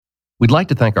We'd like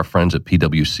to thank our friends at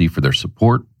PwC for their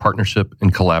support, partnership,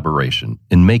 and collaboration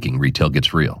in making Retail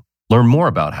Gets Real. Learn more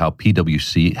about how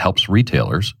PwC helps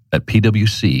retailers at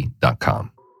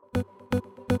pwc.com.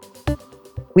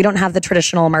 We don't have the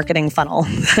traditional marketing funnel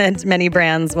that many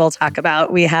brands will talk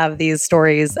about. We have these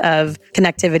stories of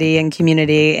connectivity and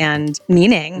community and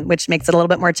meaning, which makes it a little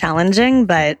bit more challenging,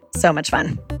 but so much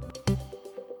fun.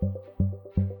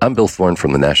 I'm Bill Thorne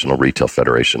from the National Retail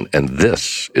Federation, and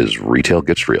this is Retail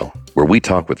Gets Real, where we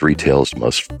talk with retail's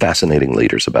most fascinating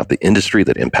leaders about the industry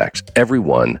that impacts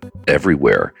everyone,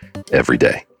 everywhere, every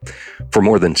day. For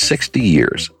more than 60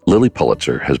 years, Lilly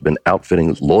Pulitzer has been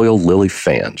outfitting loyal Lilly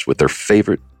fans with their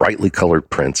favorite brightly colored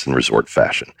prints and resort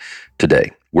fashion.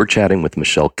 Today, we're chatting with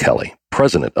Michelle Kelly,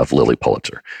 president of Lilly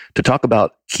Pulitzer, to talk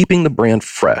about keeping the brand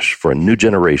fresh for a new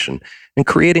generation and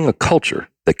creating a culture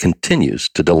that continues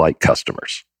to delight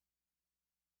customers.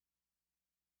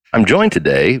 I'm joined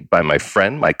today by my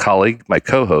friend, my colleague, my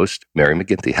co-host, Mary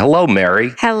McGinty. Hello,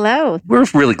 Mary. Hello. We're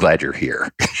really glad you're here.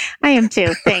 I am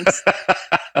too. Thanks.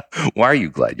 Why are you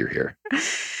glad you're here?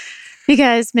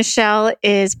 Because Michelle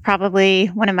is probably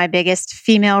one of my biggest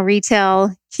female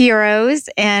retail heroes,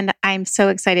 and I'm so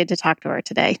excited to talk to her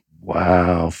today.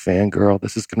 Wow, fangirl,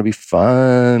 this is going to be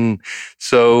fun.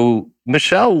 So,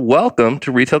 Michelle, welcome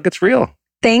to Retail Gets Real.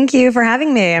 Thank you for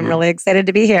having me. I'm really excited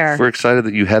to be here. We're excited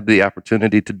that you had the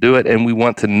opportunity to do it, and we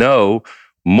want to know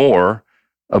more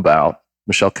about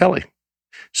Michelle Kelly.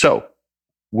 So,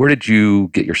 where did you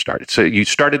get your start? So you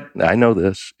started, I know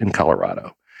this, in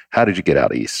Colorado. How did you get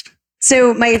out east?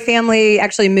 So my family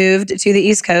actually moved to the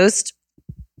East Coast,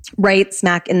 right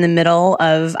smack in the middle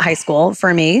of high school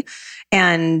for me.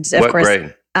 And of What course,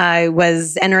 grade? I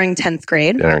was entering 10th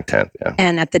grade. Entering 10th, yeah.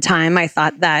 And at the time, I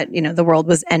thought that, the world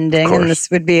was ending and this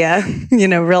would be a,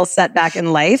 real setback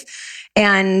in life.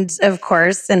 And of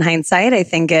course, in hindsight, I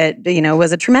think it,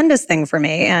 was a tremendous thing for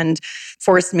me and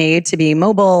forced me to be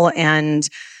mobile and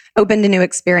open to new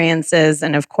experiences.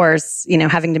 And of course,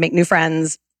 having to make new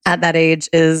friends at that age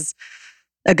is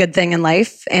a good thing in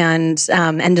life, and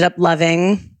ended up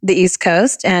loving the East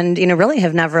Coast and, really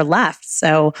have never left.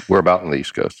 So Where about on the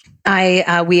East Coast?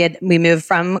 We moved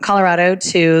from Colorado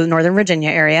to Northern Virginia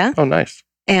area. Oh, nice.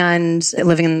 And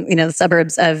living in, the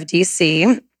suburbs of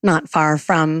DC, not far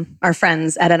from our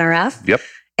friends at NRF. Yep.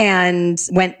 And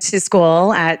went to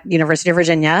school at University of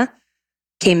Virginia,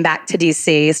 came back to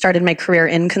DC, started my career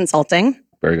in consulting.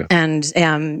 Very good. And,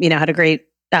 had a great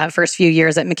first few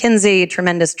years at McKinsey,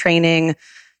 tremendous training,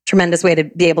 tremendous way to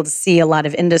be able to see a lot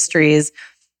of industries.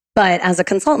 But as a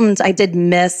consultant, I did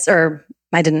miss, or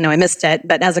I didn't know I missed it,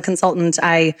 but as a consultant,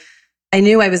 I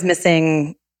knew I was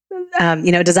missing,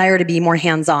 a desire to be more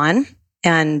hands-on.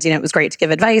 And, it was great to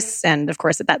give advice. And of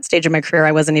course, at that stage of my career,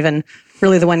 I wasn't even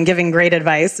really the one giving great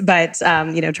advice, but,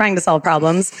 trying to solve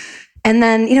problems. And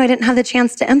then, I didn't have the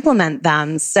chance to implement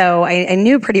them. So I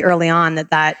knew pretty early on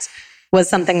that was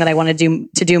something that I wanted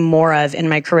to do more of in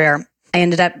my career. I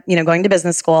ended up, going to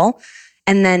business school.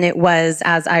 And then it was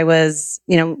as I was,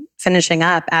 finishing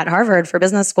up at Harvard for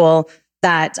business school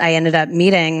that I ended up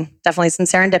meeting, definitely some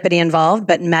serendipity involved,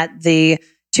 but met the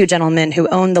two gentlemen who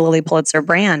owned the Lilly Pulitzer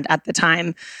brand at the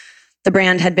time. The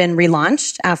brand had been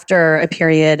relaunched after a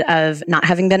period of not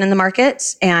having been in the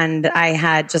market. And I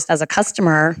had just as a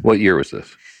customer... What year was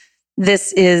this?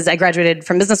 I graduated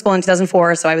from business school in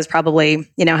 2004. So I was probably,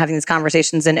 having these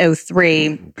conversations in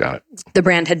 2003. Got it. The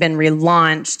brand had been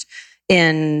relaunched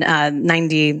in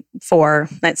 94.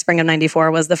 That spring of 94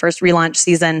 was the first relaunch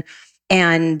season.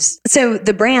 And so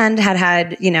the brand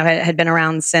had been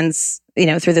around since,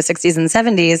 through the 60s and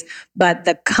 70s, but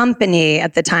the company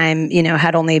at the time,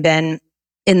 had only been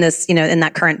in this, in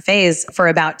that current phase for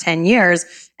about 10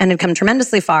 years and had come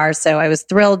tremendously far. So I was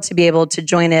thrilled to be able to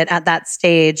join it at that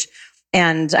stage.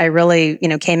 And I really,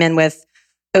 came in with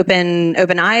open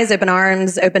eyes, open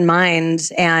arms, open mind,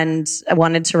 and I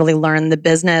wanted to really learn the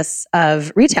business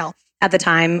of retail. At the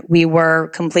time, we were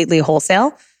completely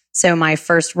wholesale. So my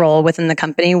first role within the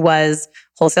company was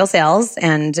wholesale sales,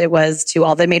 and it was to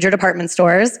all the major department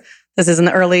stores. This is in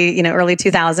the early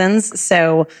 2000s.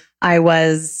 So I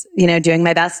was, doing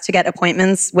my best to get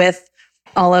appointments with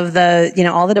all of the,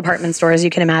 all the department stores you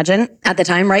can imagine at the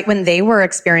time, right when they were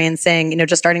experiencing,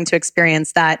 just starting to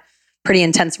experience that pretty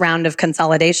intense round of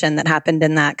consolidation that happened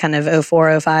in that kind of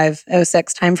 04, 05,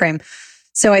 06 timeframe.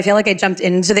 So I feel like I jumped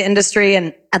into the industry,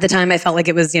 and at the time I felt like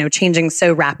it was, changing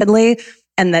so rapidly,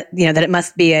 and that, that it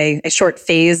must be a short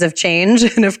phase of change.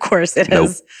 And of course it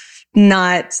has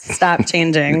not stopped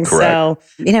changing. So,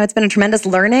 it's been a tremendous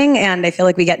learning, and I feel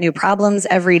like we get new problems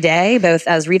every day, both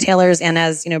as retailers and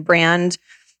as, brand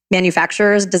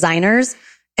manufacturers, designers.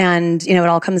 And, it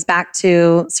all comes back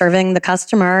to serving the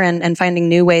customer and finding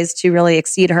new ways to really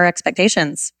exceed her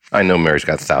expectations. I know Mary's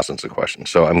got thousands of questions,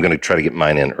 so I'm going to try to get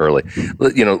mine in early.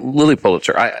 Lilly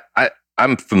Pulitzer,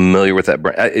 I'm familiar with that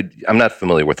brand. I'm not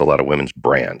familiar with a lot of women's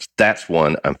brands. That's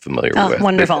one I'm familiar with.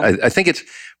 Wonderful. I think it's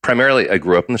primarily, I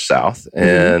grew up in the South,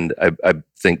 and I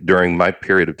think during my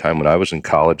period of time when I was in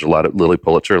college, a lot of Lilly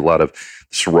Pulitzer, a lot of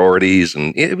sororities,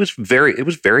 and it was very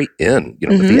in,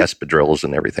 with the espadrilles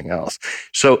and everything else.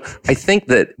 So I think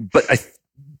that,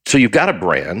 so you've got a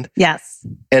brand. Yes.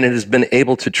 And it has been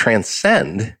able to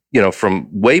transcend, from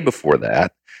way before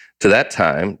that to that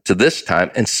time to this time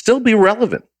and still be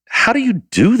relevant. How do you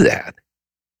do that?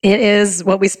 It is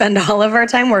what we spend all of our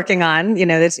time working on.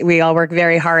 We all work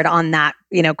very hard on that,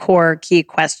 core key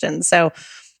question. So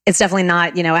it's definitely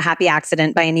not, a happy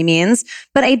accident by any means.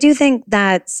 But I do think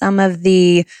that some of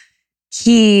the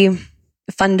key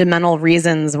fundamental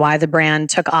reasons why the brand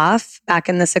took off back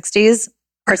in the 60s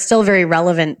are still very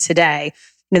relevant today.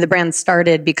 The brand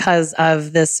started because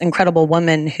of this incredible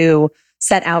woman who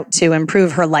set out to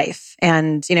improve her life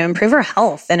and, improve her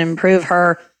health and improve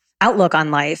her outlook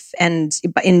on life. And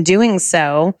in doing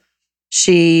so,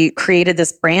 she created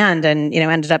this brand and,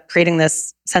 ended up creating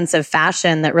this sense of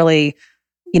fashion that really,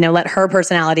 let her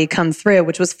personality come through,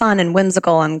 which was fun and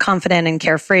whimsical and confident and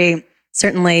carefree,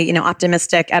 certainly,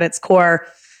 optimistic at its core.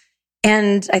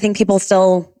 And I think people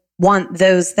still want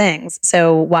those things.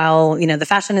 So while, the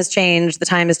fashion has changed, the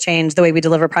time has changed, the way we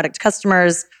deliver product to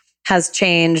customers has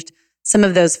changed, some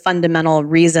of those fundamental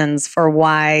reasons for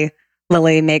why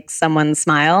Lilly makes someone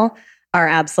smile are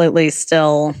absolutely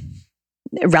still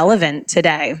relevant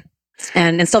today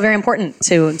and still very important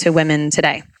to women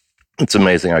today. It's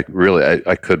amazing. I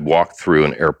could walk through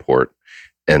an airport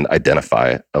and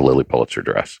identify a Lilly Pulitzer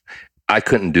dress. I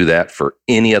couldn't do that for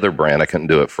any other brand. I couldn't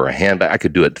do it for a handbag. I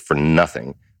could do it for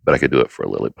nothing, but I could do it for a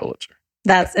Lilly Pulitzer.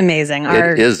 That's amazing.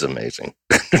 It is amazing.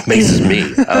 It amazes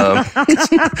me.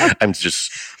 I'm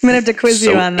just I'm going to have to quiz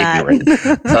you on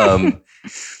that.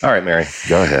 All right, Mary,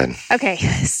 go ahead. Okay,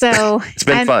 so it's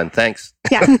been fun. Thanks.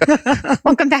 Yeah,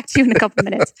 we'll come back to you in a couple of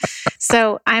minutes.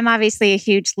 So I'm obviously a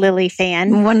huge Lilly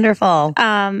fan. Wonderful.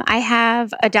 I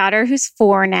have a daughter who's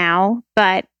 4 now,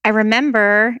 but I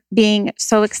remember being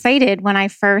so excited when I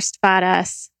first bought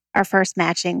us our first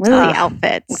matching Lilly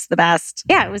outfits. It's the best.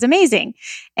 Yeah, it was amazing.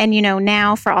 And,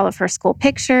 now for all of her school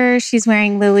pictures, she's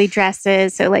wearing Lilly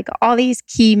dresses. So like all these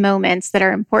key moments that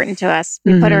are important to us,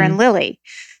 we put her in Lilly.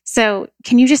 So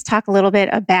can you just talk a little bit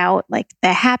about like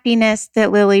the happiness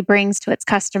that Lilly brings to its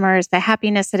customers, the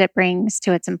happiness that it brings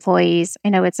to its employees? I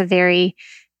know it's a very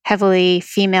heavily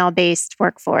female-based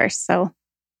workforce. So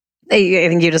I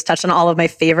think you just touched on all of my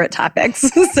favorite topics.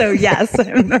 So yes,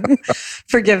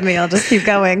 forgive me, I'll just keep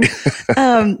going.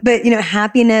 But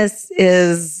happiness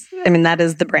is, that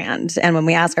is the brand. And when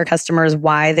we ask our customers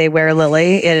why they wear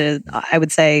Lilly, it is, I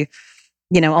would say,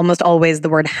 almost always the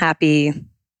word happy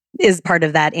is part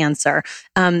of that answer.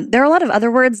 There are a lot of other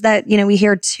words that, we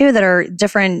hear too that are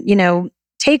different,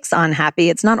 takes on happy.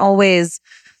 It's not always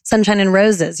sunshine and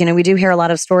roses. We do hear a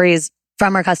lot of stories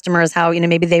from our customers how,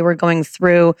 maybe they were going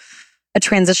through a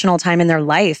transitional time in their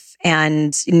life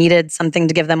and needed something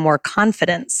to give them more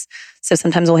confidence. So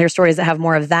sometimes we'll hear stories that have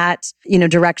more of that,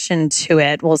 direction to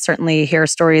it. We'll certainly hear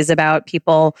stories about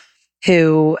people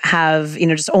who have,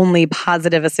 just only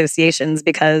positive associations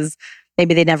because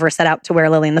maybe they never set out to wear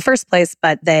Lilly in the first place,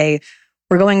 but they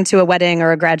were going to a wedding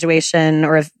or a graduation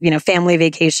or a, family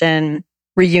vacation,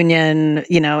 reunion,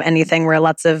 anything where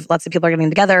lots of people are getting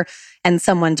together and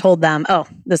someone told them, oh,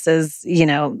 this is,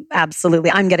 absolutely,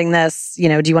 I'm getting this, do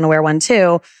you want to wear one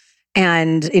too?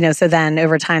 And, so then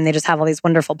over time, they just have all these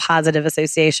wonderful positive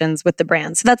associations with the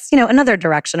brand. So that's, another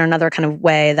direction or another kind of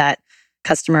way that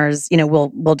customers,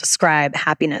 will describe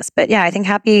happiness. But yeah, I think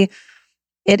happy,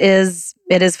 it is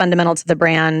fundamental to the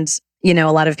brand. A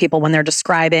lot of people, when they're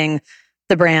describing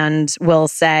the brand, will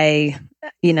say,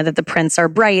 that the prints are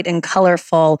bright and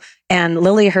colorful. And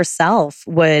Lilly herself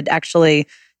would actually,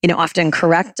 often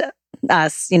correct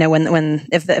us,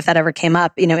 if that ever came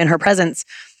up, in her presence.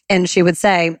 And she would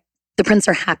say, the prints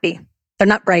are happy. They're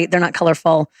not bright. They're not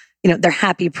colorful. They're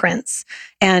happy prints.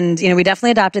 And, we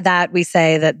definitely adopted that. We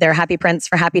say that they're happy prints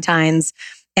for happy times.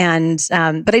 And,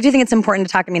 but I do think it's important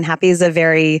to talk. Happy is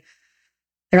there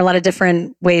are a lot of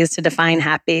different ways to define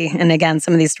happy. And again,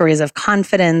 some of these stories of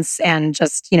confidence and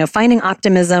just, finding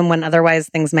optimism when otherwise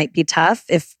things might be tough.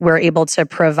 If we're able to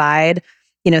provide,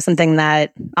 something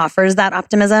that offers that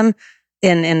optimism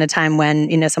in a time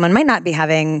when, someone might not be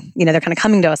having, they're kind of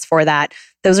coming to us for that.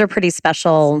 Those are pretty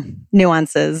special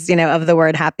nuances, of the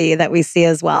word happy that we see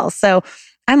as well. So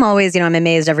I'm always, I'm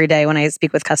amazed every day when I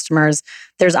speak with customers.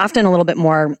 There's often a little bit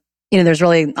more, there's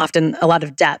really often a lot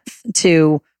of depth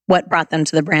to what brought them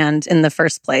to the brand in the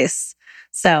first place.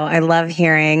 So I love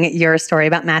hearing your story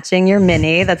about matching your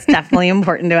mini. That's definitely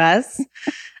important to us.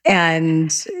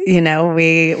 And,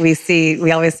 we always say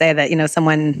that,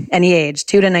 someone any age,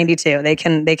 2 to 92, they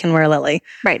can wear Lily.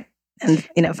 Right. And,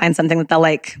 find something that they'll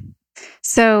like.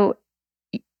 So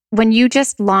when you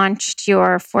just launched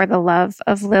your For the Love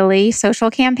of Lily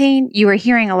social campaign, you were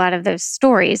hearing a lot of those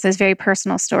stories, those very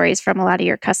personal stories from a lot of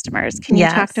your customers. Can you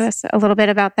talk to us a little bit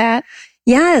about that?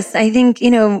 Yes. I think,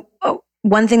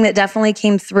 one thing that definitely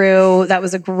came through that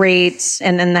was a great,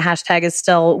 and the hashtag is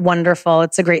still wonderful.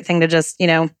 It's a great thing to just,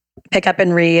 pick up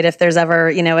and read if there's ever,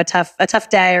 a tough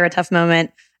day or a tough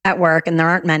moment at work, and there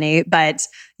aren't many, but,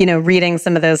 reading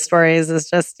some of those stories is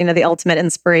just, the ultimate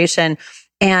inspiration.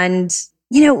 And,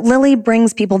 Lily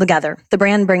brings people together. The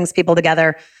brand brings people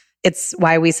together. It's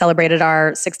why we celebrated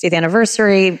our 60th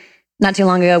anniversary not too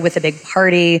long ago with a big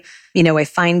party. I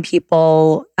find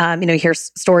people, hear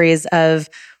stories of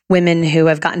women who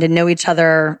have gotten to know each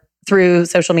other through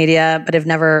social media, but have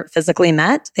never physically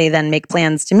met. They then make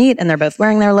plans to meet, and they're both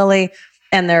wearing their Lily,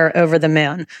 and they're over the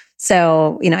moon.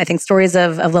 So, I think stories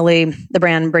of Lily, the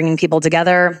brand bringing people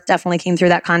together, definitely came through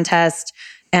that contest.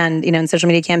 And, in social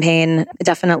media campaign,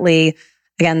 definitely,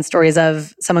 again, stories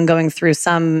of someone going through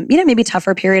some, maybe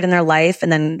tougher period in their life,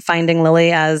 and then finding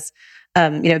Lily as, a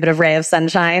bit of ray of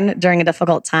sunshine during a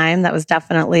difficult time. That was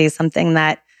definitely something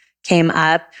that came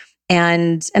up.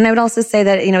 And I would also say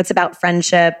that, it's about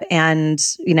friendship and,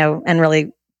 and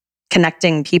really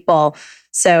connecting people.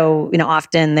 So,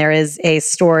 often there is a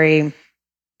story.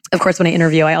 Of course, when I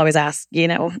interview, I always ask,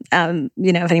 if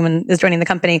anyone is joining the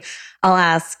company, I'll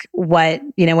ask what,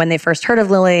 when they first heard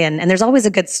of Lily. And there's always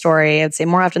a good story. I'd say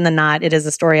more often than not, it is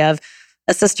a story of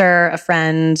a sister, a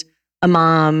friend, a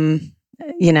mom,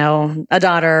 a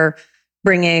daughter,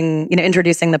 bringing,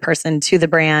 introducing the person to the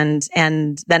brand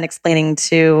and then explaining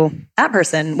to that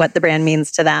person what the brand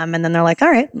means to them. And then they're like,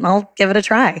 all right, I'll give it a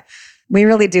try. We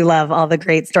really do love all the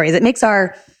great stories. It makes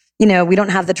our, we don't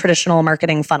have the traditional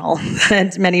marketing funnel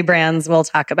that many brands will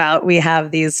talk about. We have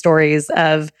these stories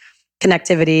of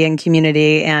connectivity and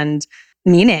community and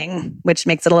meaning, which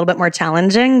makes it a little bit more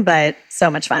challenging, but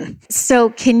so much fun. So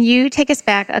can you take us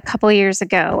back a couple of years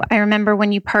ago? I remember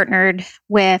when you partnered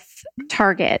with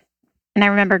Target. And I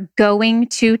remember going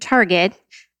to Target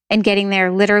and getting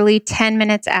there literally 10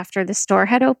 minutes after the store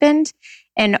had opened,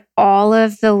 and all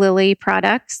of the Lily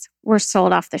products were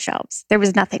sold off the shelves. There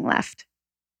was nothing left.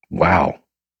 Wow.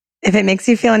 If it makes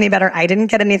you feel any better, I didn't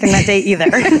get anything that day either.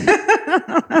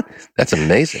 That's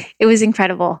amazing. It was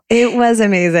incredible. It was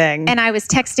amazing. And I was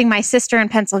texting my sister in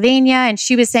Pennsylvania, and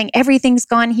she was saying, everything's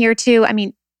gone here too. I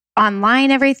mean,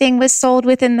 online, everything was sold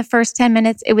within the first 10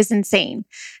 minutes. It was insane.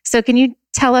 So can you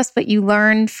tell us what you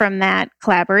learned from that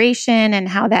collaboration and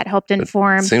how that helped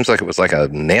inform? It seems like it was like a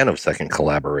nanosecond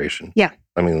collaboration. Yeah.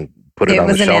 I mean, put it on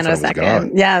the shelf and it was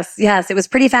gone. Yes. It was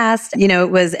pretty fast.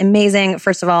 It was amazing.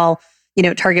 First of all,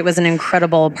 Target was an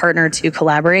incredible partner to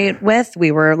collaborate with.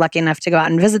 We were lucky enough to go out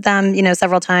and visit them,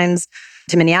 several times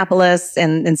to Minneapolis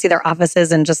and see their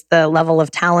offices and just the level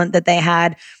of talent that they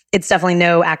had. It's definitely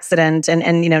no accident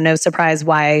and no surprise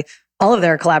why all of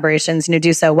their collaborations,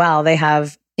 do so well. They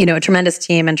have, a tremendous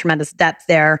team and tremendous depth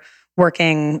there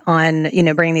working on,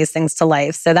 bringing these things to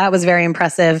life. So that was very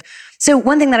impressive. So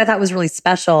one thing that I thought was really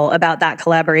special about that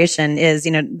collaboration is,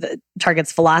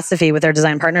 Target's philosophy with their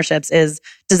design partnerships is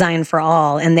design for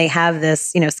all. And they have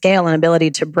this, scale and ability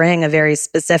to bring a very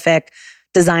specific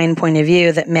design point of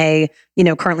view that may,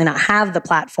 currently not have the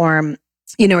platform,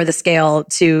 or the scale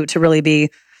to really be,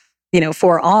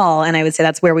 for all. And I would say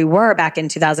that's where we were back in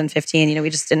 2015. We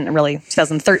just didn't really,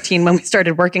 2013 when we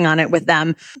started working on it with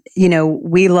them.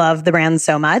 We love the brand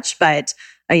so much, but,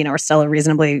 we're still a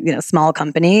reasonably, small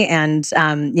company and,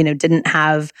 didn't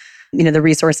have, the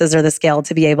resources or the scale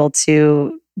to be able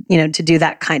to, to do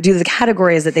the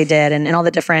categories that they did and all the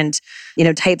different,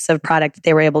 types of product that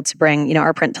they were able to bring,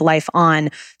 our print to life on.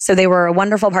 So they were a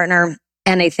wonderful partner.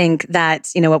 And I think that,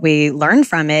 what we learned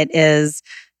from it is,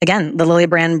 again, the Lily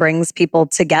brand brings people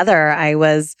together. I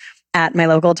was at my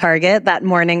local Target that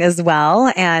morning as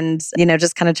well. And,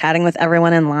 just kind of chatting with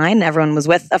everyone in line. Everyone was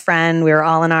with a friend. We were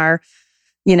all in our,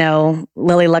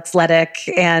 Lily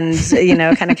Luxletic and,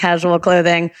 kind of casual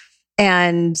clothing.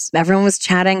 And everyone was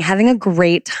chatting, having a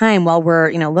great time while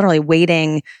we're, literally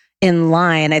waiting in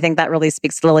line. I think that really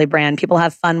speaks to the Lily brand. People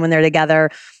have fun when they're together.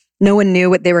 No one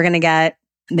knew what they were going to get.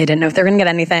 They didn't know if they were going to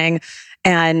get anything.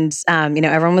 And,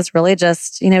 everyone was really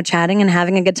just, chatting and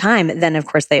having a good time. Then, of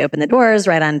course, they opened the doors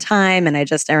right on time. And I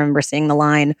remember seeing the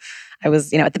line. I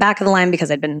was, at the back of the line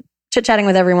because I'd been chit-chatting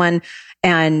with everyone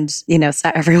and,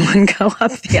 saw everyone go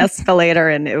up the escalator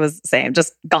and it was the same,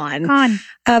 just gone.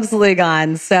 Absolutely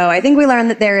gone. So I think we learned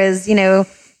that there is,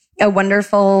 a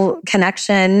wonderful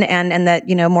connection and that,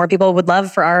 more people would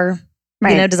love for our,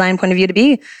 design point of view to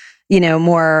be,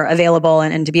 more available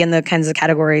and to be in the kinds of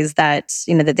categories that,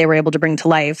 that they were able to bring to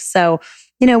life. So,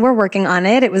 we're working on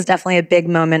it. It was definitely a big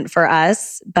moment for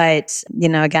us. But,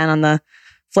 again, on the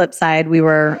flip side, we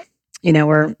were,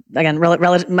 we're again,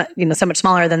 so much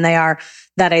smaller than they are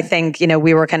that I think,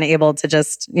 we were kind of able to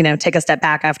just, take a step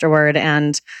back afterward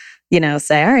and,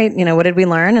 say, all right, what did we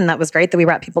learn? And that was great that we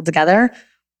brought people together.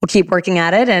 We'll keep working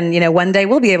at it. And, one day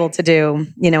we'll be able to do,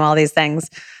 all these things.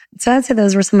 So I'd say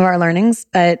those were some of our learnings,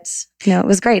 but, it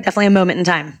was great. Definitely a moment in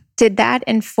time.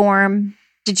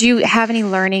 Did you have any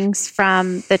learnings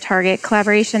from the Target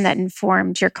collaboration that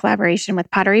informed your collaboration with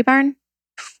Pottery Barn?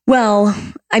 Well,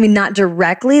 not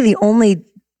directly.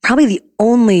 Probably the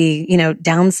only,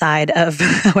 downside of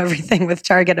how everything with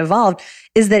Target evolved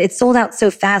is that it sold out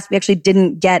so fast. We actually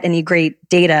didn't get any great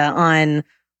data on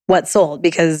what sold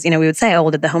because, we would say,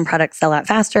 did the home product sell out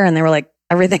faster? And they were like,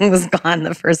 everything was gone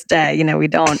the first day. We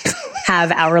don't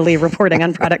have hourly reporting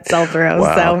on product sell-through.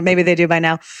 Wow. So maybe they do by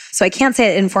now. So I can't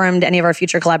say it informed any of our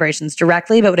future collaborations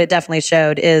directly, but what it definitely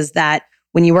showed is that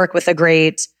when you work with a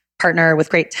great partner with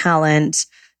great talent,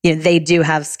 they do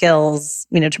have skills,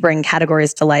 to bring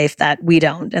categories to life that we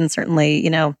don't. And certainly,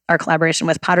 our collaboration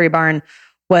with Pottery Barn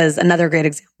was another great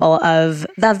example of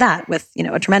that with,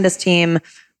 a tremendous team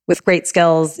with great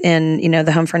skills in,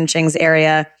 the home furnishings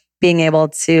area, being able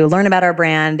to learn about our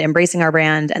brand, embracing our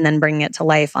brand, and then bringing it to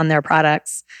life on their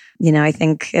products. I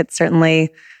think it certainly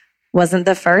wasn't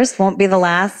the first, won't be the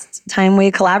last time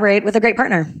we collaborate with a great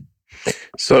partner.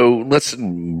 So let's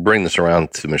bring this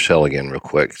around to Michelle again real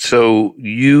quick. So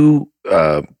you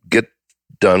get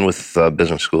done with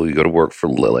business school, you go to work for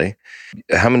Lilly.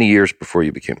 How many years before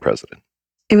you became president?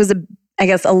 It was,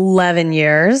 11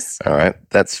 years. All right.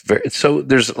 So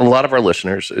there's a lot of our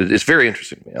listeners, it's very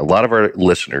interesting to me. A lot of our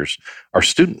listeners are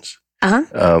students. Uh-huh.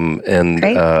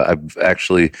 I've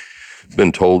actually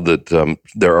been told that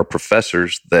there are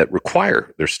professors that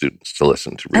require their students to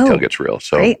listen to Retail Gets Real.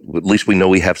 So great. At least we know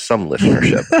we have some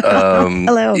listenership,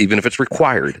 Hello. Even if it's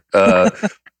required.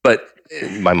 But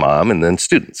my mom and then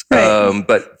students. Right.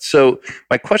 But so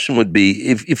my question would be,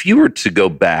 if you were to go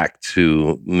back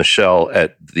to Michelle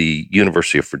at the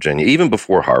University of Virginia, even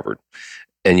before Harvard,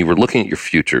 and you were looking at your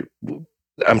future,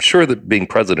 I'm sure that being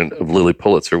president of Lilly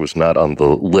Pulitzer was not on the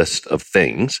list of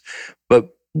things, but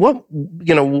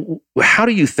how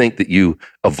do you think that you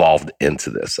evolved into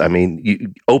this?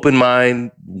 Open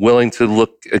mind, willing to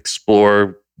look,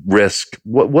 explore, risk.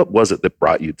 What was it that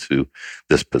brought you to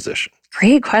this position?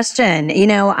 Great question.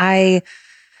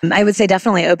 I would say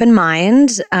definitely open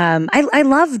mind. I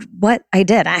loved what I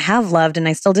did. I have loved, and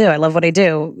I still do. I love what I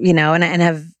do, and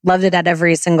have loved it at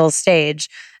every single stage.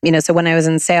 So when I was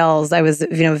in sales, I was,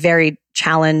 very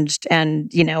challenged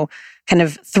and, kind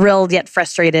of thrilled yet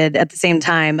frustrated at the same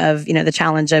time of, the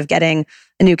challenge of getting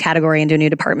a new category into a new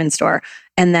department store.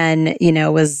 And then,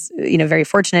 was, very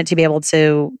fortunate to be able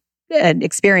to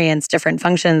experience different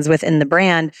functions within the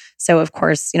brand. So of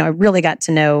course, I really got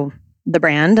to know the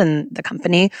brand and the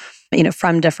company,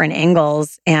 from different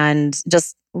angles and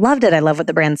just loved it. I love what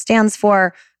the brand stands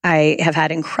for. I have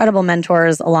had incredible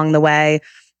mentors along the way.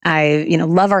 I,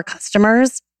 love our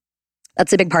customers.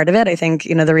 That's a big part of it. I think,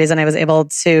 the reason I was able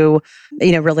to,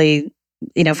 really,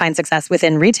 find success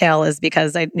within retail is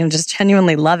because I just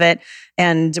genuinely love it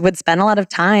and would spend a lot of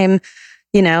time.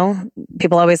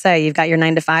 People always say you've got your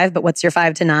 9 to 5, but what's your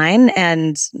 5 to 9?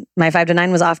 And my 5 to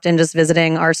 9 was often just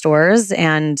visiting our stores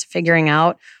and figuring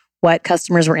out what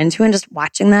customers were into and just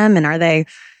watching them. And are they,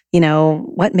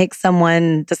 what makes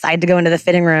someone decide to go into the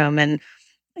fitting room and,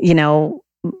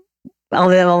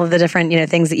 all of the different,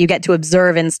 things that you get to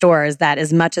observe in stores. That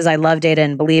as much as I love data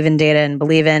and believe in data and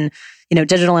believe in,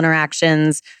 digital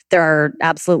interactions, there are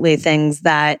absolutely things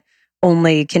that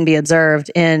only can be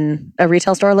observed in a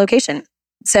retail store location.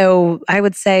 So I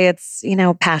would say it's,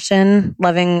 passion,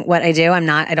 loving what I do.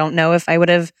 I don't know if I would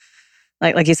have,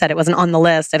 like you said, it wasn't on the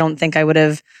list. I don't think I would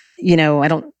have, I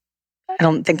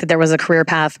don't think that there was a career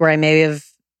path where I may have,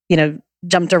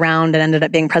 jumped around and ended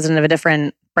up being president of a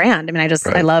different brand.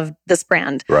 I love this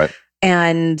brand. Right.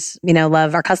 And,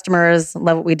 love our customers,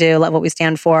 love what we do, love what we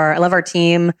stand for. I love our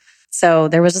team. So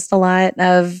there was just a lot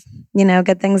of,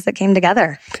 good things that came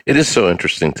together. It is so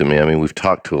interesting to me. We've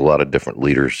talked to a lot of different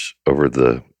leaders over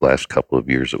the last couple of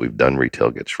years that we've done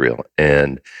Retail Gets Real.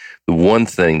 And the one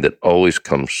thing that always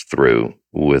comes through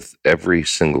with every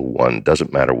single one,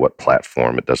 doesn't matter what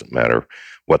platform, it doesn't matter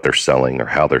what they're selling or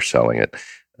how they're selling it,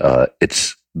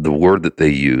 it's the word that they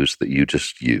use that you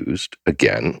just used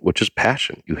again, which is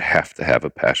passion. You have to have a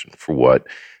passion for what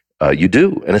you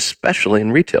do, and especially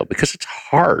in retail, because it's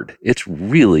hard. It's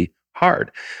really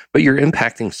hard. But you're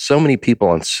impacting so many people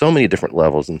on so many different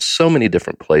levels in so many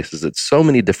different places at so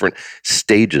many different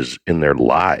stages in their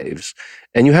lives.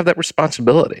 And you have that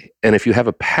responsibility. And if you have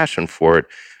a passion for it,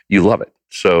 you love it.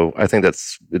 So I think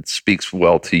it speaks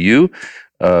well to you.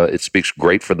 It speaks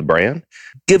great for the brand.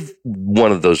 Give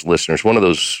one of those listeners, one of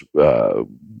those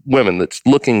women that's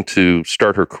looking to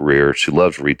start her career. She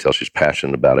loves retail. She's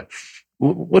passionate about it.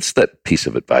 What's that piece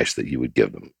of advice that you would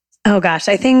give them? Oh, gosh.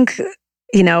 I think,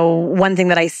 one thing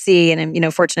that I see, and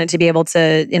I'm, fortunate to be able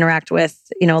to interact with,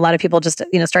 a lot of people just,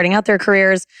 starting out their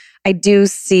careers, I do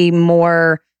see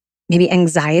more maybe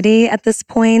anxiety at this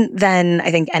point than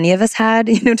I think any of us had,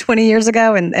 20 years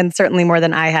ago, and certainly more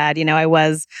than I had. I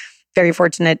was very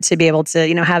fortunate to be able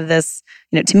to, have this,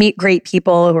 to meet great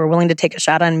people who were willing to take a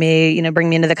shot on me, bring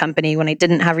me into the company when I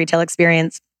didn't have retail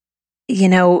experience.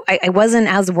 I wasn't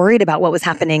as worried about what was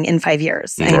happening in 5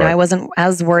 years. Right. I wasn't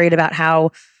as worried about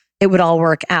how it would all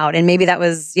work out. And maybe that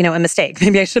was, a mistake.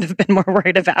 Maybe I should have been more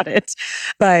worried about it.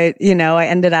 But, I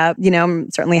ended up, I'm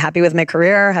certainly happy with my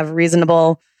career, have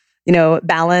reasonable,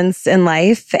 balance in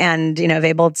life, and, have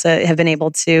been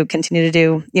able to continue to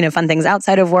do, fun things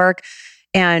outside of work.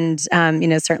 And,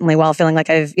 certainly while feeling like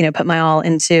I've, put my all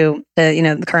into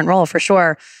the, the current role for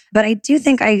sure. But I do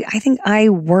think I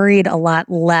worried a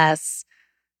lot less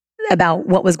about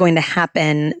what was going to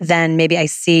happen than maybe I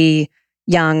see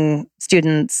young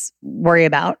students worry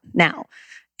about now.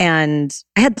 And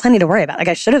I had plenty to worry about. Like,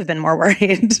 I should have been more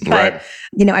worried, but,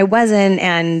 right. I wasn't,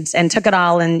 and took it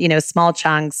all in, small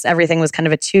chunks. Everything was kind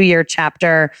of a 2-year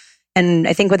chapter. And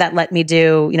I think what that let me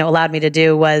do, allowed me to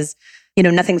do was,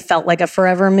 nothing felt like a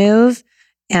forever move.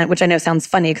 And which I know sounds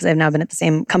funny because I've now been at the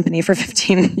same company for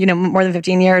 15, more than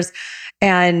 15 years.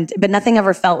 But nothing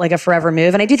ever felt like a forever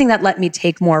move. And I do think that let me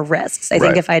take more risks. I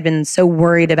think if I had been so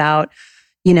worried about,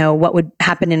 what would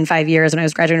happen in 5 years when I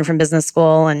was graduating from business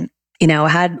school and,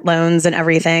 had loans and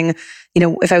everything,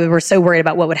 if I were so worried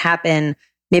about what would happen,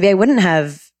 maybe I wouldn't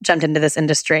have jumped into this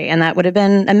industry, and that would have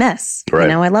been a miss.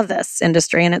 Right. I love this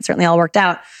industry, and it certainly all worked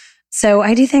out. So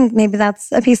I do think maybe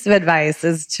that's a piece of advice,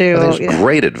 is to... I think it's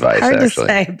great advice, hard actually.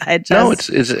 To say, but just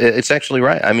no, it's actually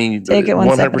right. I mean, take it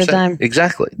 1 step at a time.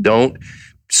 Exactly. Don't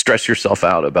stress yourself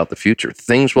out about the future.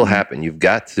 Things will happen. You've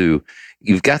got to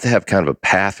have kind of a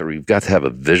path, or you've got to have a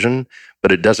vision,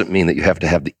 but it doesn't mean that you have to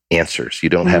have the answers. You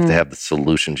don't have to have the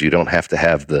solutions. You don't have to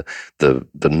have the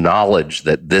knowledge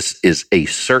that this is a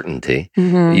certainty.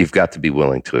 You've got to be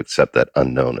willing to accept that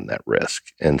unknown and that risk.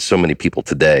 And so many people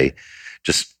today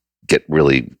just get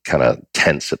really kind of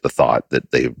tense at the thought that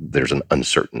there's an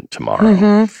uncertain tomorrow.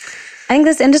 I think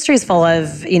this industry is full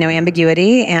of,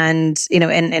 ambiguity, and,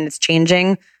 and it's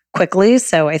changing quickly.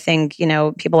 So I think,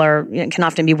 people can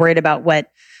often be worried about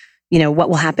what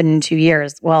will happen in 2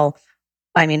 years. Well,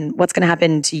 I mean, what's going to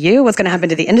happen to you? What's going to happen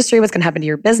to the industry? What's going to happen to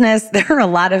your business? There are a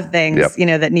lot of things,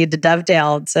 that need to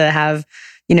dovetail to have,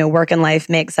 work and life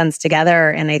make sense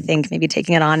together. And I think maybe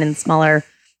taking it on in smaller,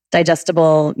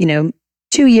 digestible,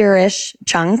 2-year-ish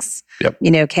chunks,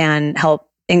 can help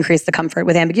increase the comfort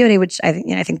with ambiguity, which I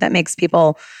think that makes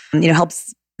people,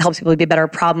 helps people be better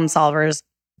problem solvers.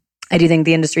 I do think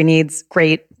the industry needs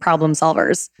great problem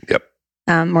solvers.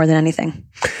 More than anything.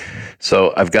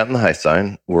 So I've gotten the high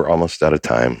sign. We're almost out of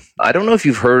time. I don't know if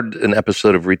you've heard an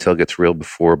episode of Retail Gets Real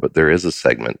before, but there is a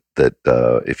segment that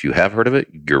if you have heard of it,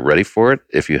 you're ready for it.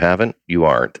 If you haven't, you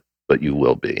aren't, but you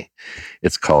will be.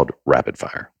 It's called Rapid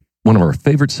Fire. One of our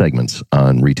favorite segments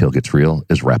on Retail Gets Real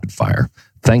is Rapid Fire,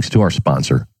 thanks to our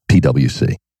sponsor,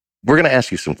 PwC. We're going to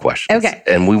ask you some questions. Okay.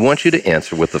 And we want you to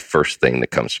answer with the first thing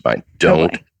that comes to mind.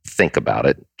 Don't think about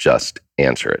it. Just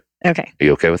answer it. Okay. Are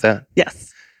you okay with that?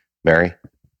 Yes. Mary,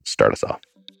 start us off.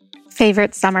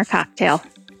 Favorite summer cocktail?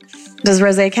 Does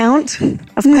rosé count?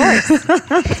 Of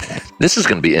course. This is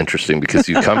going to be interesting because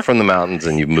you come from the mountains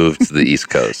and you moved to the East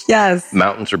Coast. Yes.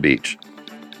 Mountains or beach?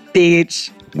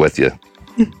 Beach. With you.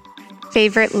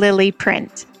 Favorite Lily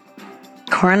print?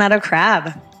 Coronado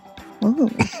crab. Ooh.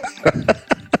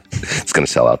 It's going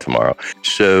to sell out tomorrow.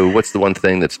 So what's the one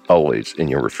thing that's always in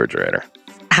your refrigerator?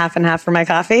 Half and half for my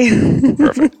coffee.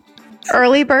 Perfect.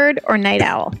 Early bird or night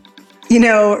owl?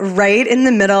 Right in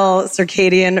the middle,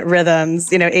 circadian rhythms.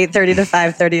 8:30 to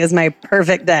 5:30 is my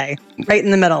perfect day. Right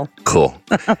in the middle. Cool.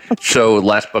 So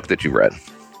last book that you read?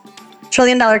 $1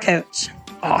 Trillion Coach.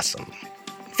 Awesome.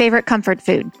 Favorite comfort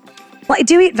food? Well, I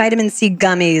do eat vitamin C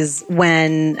gummies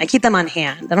when I keep them on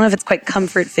hand. I don't know if it's quite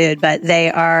comfort food, but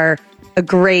they are a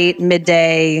great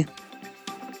midday,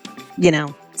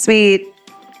 sweet,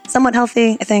 somewhat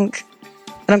healthy, I think.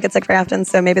 I don't get sick very often,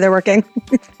 so maybe they're working.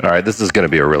 All right, this is going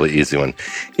to be a really easy one.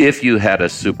 If you had a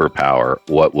superpower,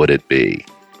 what would it be?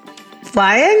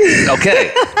 Flying?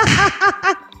 Okay.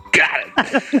 Got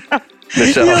it.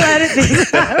 Michelle. You let it be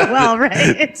that well,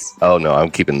 right? Oh, no,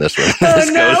 I'm keeping this one.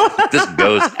 This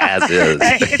goes as is.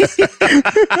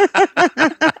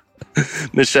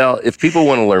 Michelle, if people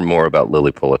want to learn more about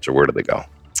Lilly Pulitzer, where do they go?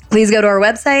 Please go to our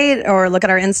website or look at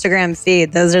our Instagram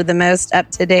feed. Those are the most up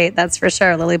to date, that's for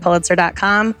sure.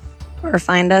 LillyPulitzer.com or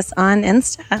find us on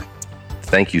Insta.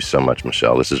 Thank you so much,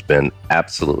 Michelle. This has been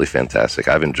absolutely fantastic.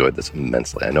 I've enjoyed this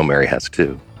immensely. I know Mary has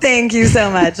too. Thank you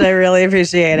so much. I really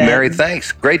appreciate it. Mary,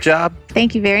 thanks. Great job.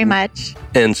 Thank you very much.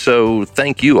 And so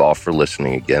thank you all for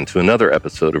listening again to another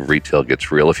episode of Retail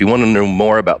Gets Real. If you want to know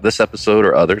more about this episode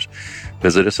or others,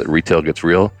 visit us at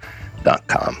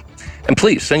retailgetsreal.com. And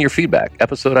please send your feedback,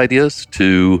 episode ideas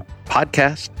to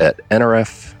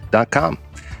podcast@nrf.com.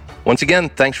 Once again,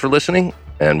 thanks for listening,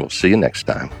 and we'll see you next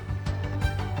time.